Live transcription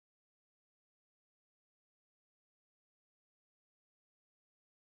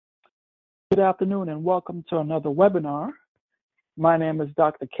Good afternoon and welcome to another webinar. My name is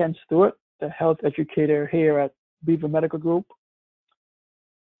Dr. Ken Stewart, the health educator here at Beaver Medical Group.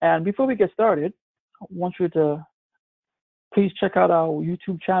 And before we get started, I want you to please check out our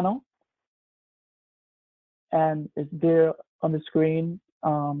YouTube channel. And it's there on the screen.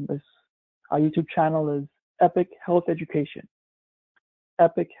 Our YouTube channel is Epic Health Education.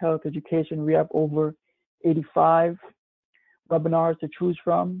 Epic Health Education. We have over 85 webinars to choose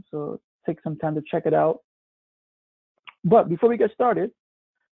from, so take some time to check it out. But before we get started,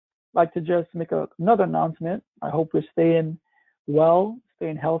 I'd like to just make another announcement. I hope we're staying well,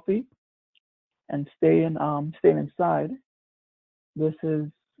 staying healthy, and staying inside. This is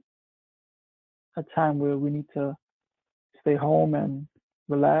a time where we need to stay home and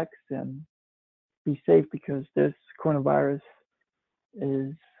relax and be safe because this coronavirus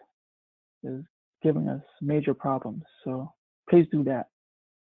is giving us major problems. So please do that.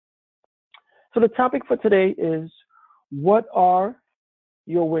 So the topic for today is, what are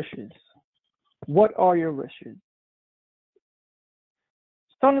your wishes? What are your wishes?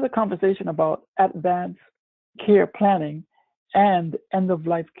 Starting the conversation about advanced care planning and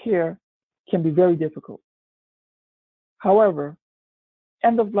end-of-life care can be very difficult. However,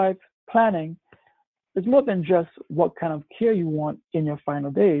 end-of-life planning is more than just what kind of care you want in your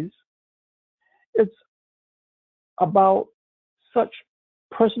final days. It's about such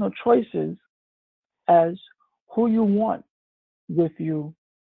personal choices as who you want with you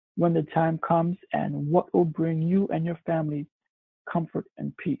when the time comes and what will bring you and your family comfort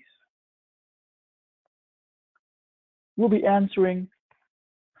and peace. We'll be answering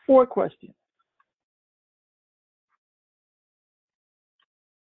 4 questions.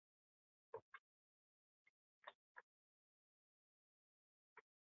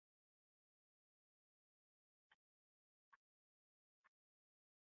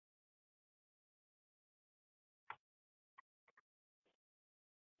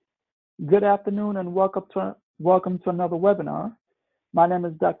 Good afternoon and welcome to another webinar. My name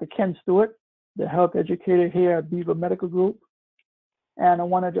is Dr. Ken Stewart, the health educator here at Beaver Medical Group. And I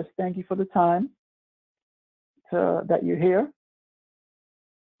want to just thank you for the time that you're here.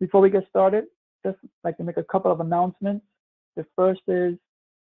 Before we get started, just like to make a couple of announcements. The first is,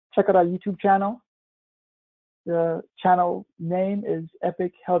 check out our YouTube channel. The channel name is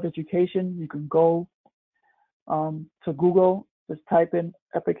Epic Health Education. You can go to Google, just type in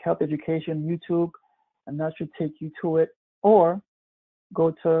Epic Health Education YouTube, and that should take you to it. Or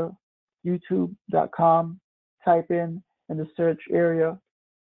go to youtube.com, type in the search area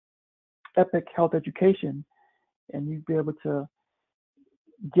Epic Health Education, and you'll be able to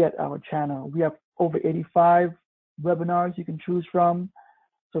get our channel. We have over 85 webinars you can choose from,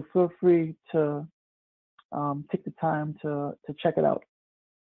 so feel free to take the time to check it out.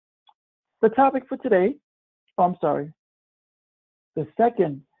 The topic for today, the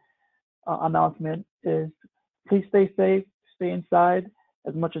second announcement is, please stay safe, stay inside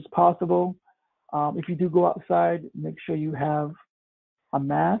as much as possible. If you do go outside, make sure you have a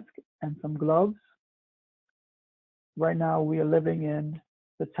mask and some gloves. Right now, we are living in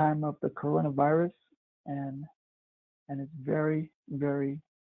the time of the coronavirus, and it's very, very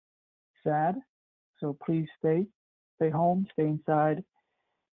sad. So please stay home, stay inside.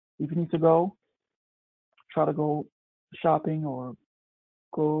 If you need to go, try to go shopping or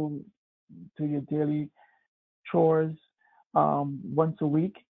go do your daily chores once a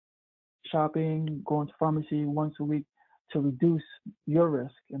week, shopping, going to pharmacy once a week to reduce your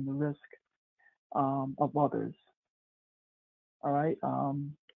risk and the risk of others. All right. All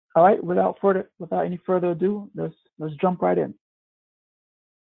right. Without any further ado, let's jump right in.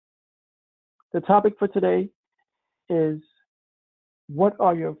 The topic for today is, what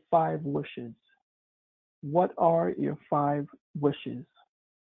are your 5 wishes? What are your 5 wishes?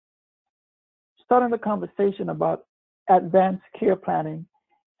 Starting the conversation about advanced care planning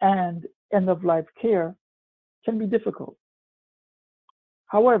and end-of-life care can be difficult.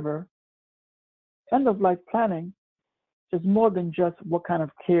 However, end-of-life planning is more than just what kind of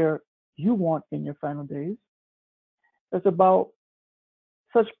care you want in your final days. It's about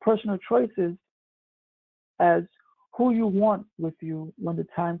such personal choices as who you want with you when the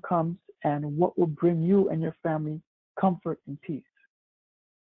time comes and what will bring you and your family comfort and peace.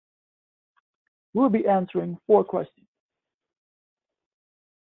 We'll be answering 4 questions.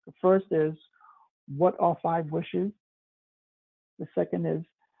 The first is, what are 5 wishes? The second is,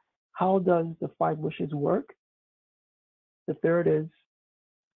 how does the 5 wishes work? The third is,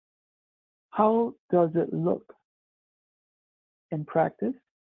 how does it look in practice?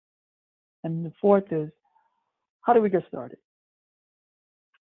 And the fourth is, how do we get started?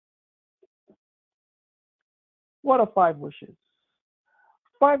 What are five wishes?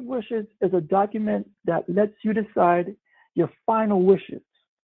 Five wishes is a document that lets you decide your final wishes,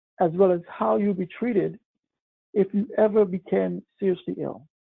 as well as how you'll be treated if you ever became seriously ill.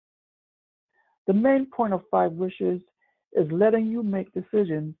 The main point of five wishes is letting you make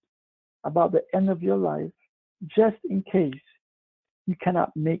decisions about the end of your life just in case you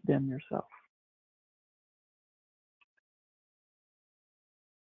cannot make them yourself.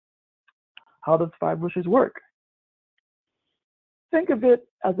 How does five wishes work? Think of it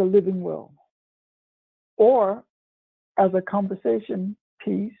as a living will or as a conversation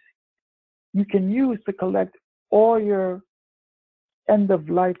piece you can use to collect all your end of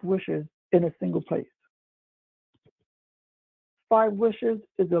life wishes in a single place. Five wishes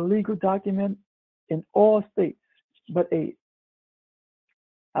is a legal document in all states but eight: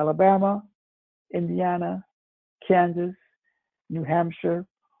 Alabama, Indiana, Kansas, New Hampshire,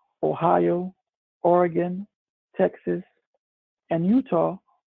 Ohio, Oregon, Texas, and Utah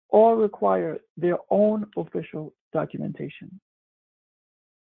all require their own official documentation.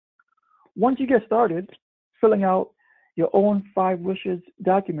 Once you get started filling out your own five wishes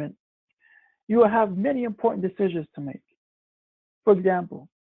document, you will have many important decisions to make. For example,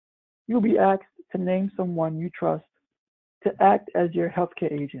 you'll be asked to name someone you trust to act as your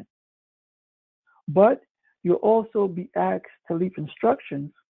healthcare agent, but you'll also be asked to leave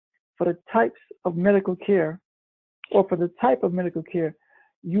instructions for the types of medical care or for the type of medical care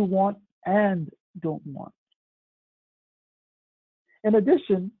you want and don't want. In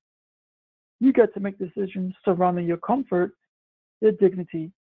addition, you get to make decisions surrounding your comfort, your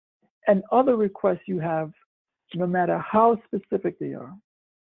dignity, and other requests you have, no matter how specific they are.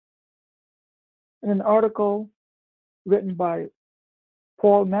 In an article written by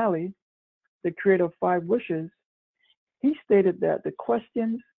Paul Malley, the creator of Five Wishes, he stated that the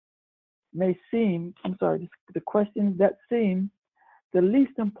questions that seem the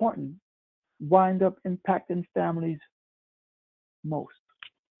least important wind up impacting families most.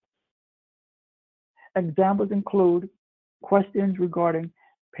 Examples include questions regarding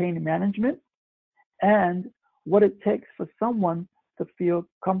pain management and what it takes for someone to feel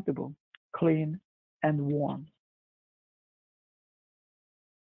comfortable, clean, and warm.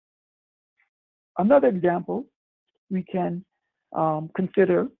 Another example we can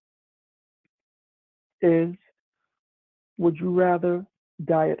consider is, would you rather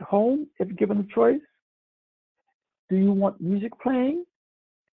die at home if given a choice? Do you want music playing?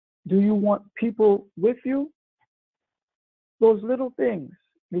 Do you want people with you? Those little things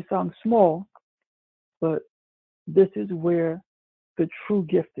may sound small, but this is where the true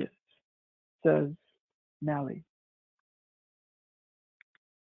gift is, says Malley.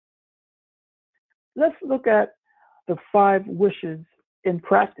 Let's look at the five wishes in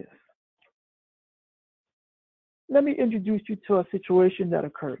practice. Let me introduce you to a situation that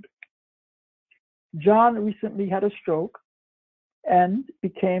occurred. John recently had a stroke and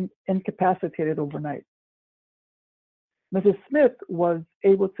became incapacitated overnight. Mrs. Smith was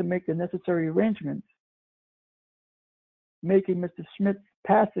able to make the necessary arrangements, making Mr. Smith's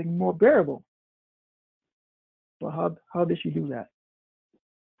passing more bearable. Well, how did she do that?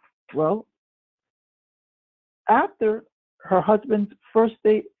 Well, after her husband's first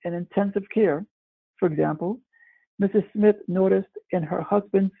day in intensive care, for example, Mrs. Smith noticed in her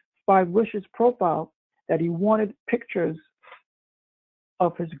husband's Five Wishes profile that he wanted pictures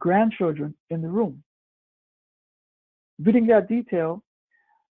of his grandchildren in the room. Reading that detail,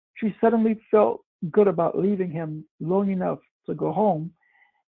 she suddenly felt good about leaving him long enough to go home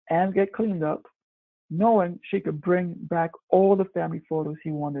and get cleaned up, knowing she could bring back all the family photos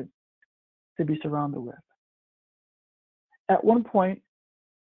he wanted to be surrounded with. At one point,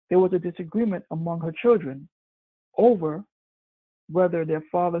 there was a disagreement among her children over whether their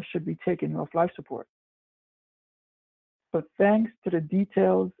father should be taken off life support. But thanks to the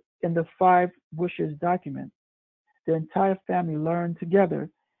details in the Five Wishes document, the entire family learned together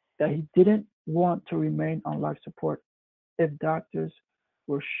that he didn't want to remain on life support if doctors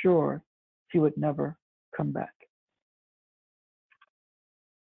were sure he would never come back.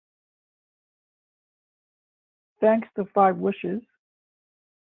 Thanks to Five Wishes,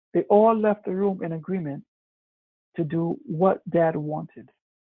 they all left the room in agreement to do what Dad wanted.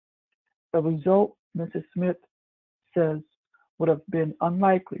 The result, Mrs. Smith says, would have been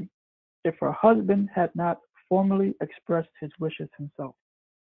unlikely if her husband had not formally expressed his wishes himself.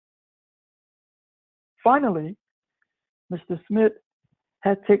 Finally, Mr. Smith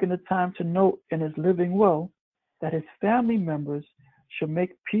had taken the time to note in his living will that his family members should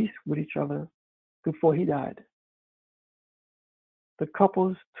make peace with each other before he died. The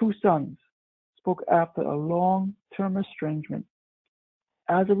couple's two sons spoke after a long-term estrangement.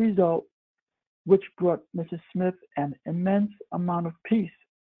 As a result, which brought Mrs. Smith an immense amount of peace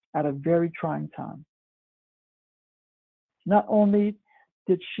at a very trying time. Not only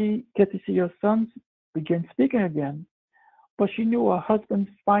did she get to see her sons begin speaking again, but she knew her husband's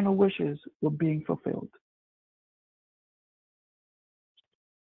final wishes were being fulfilled.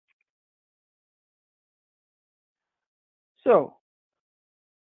 So,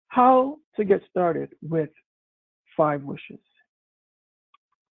 how to get started with 5 wishes?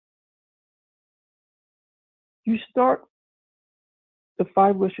 You start the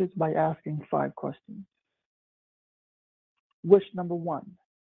 5 wishes by asking 5 questions. Wish number 1: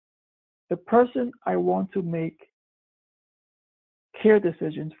 the person I want to make care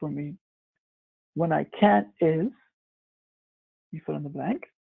decisions for me when I can't is, you fill in the blank.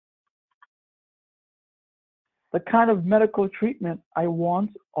 The kind of medical treatment I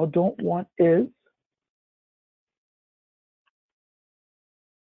want or don't want is,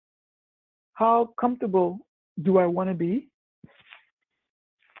 how comfortable do I want to be?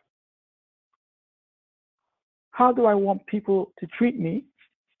 How do I want people to treat me?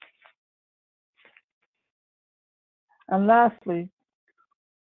 And lastly,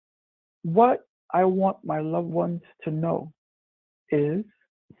 what I want my loved ones to know is,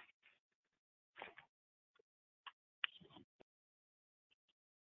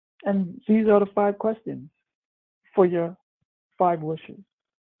 and these are the 5 questions for your 5 wishes.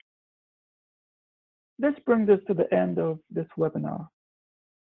 This brings us to the end of this webinar.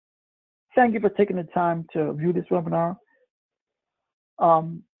 Thank you for taking the time to view this webinar,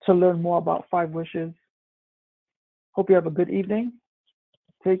 to learn more about 5 wishes. Hope you have a good evening.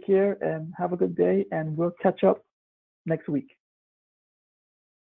 Take care and have a good day, and we'll catch up next week.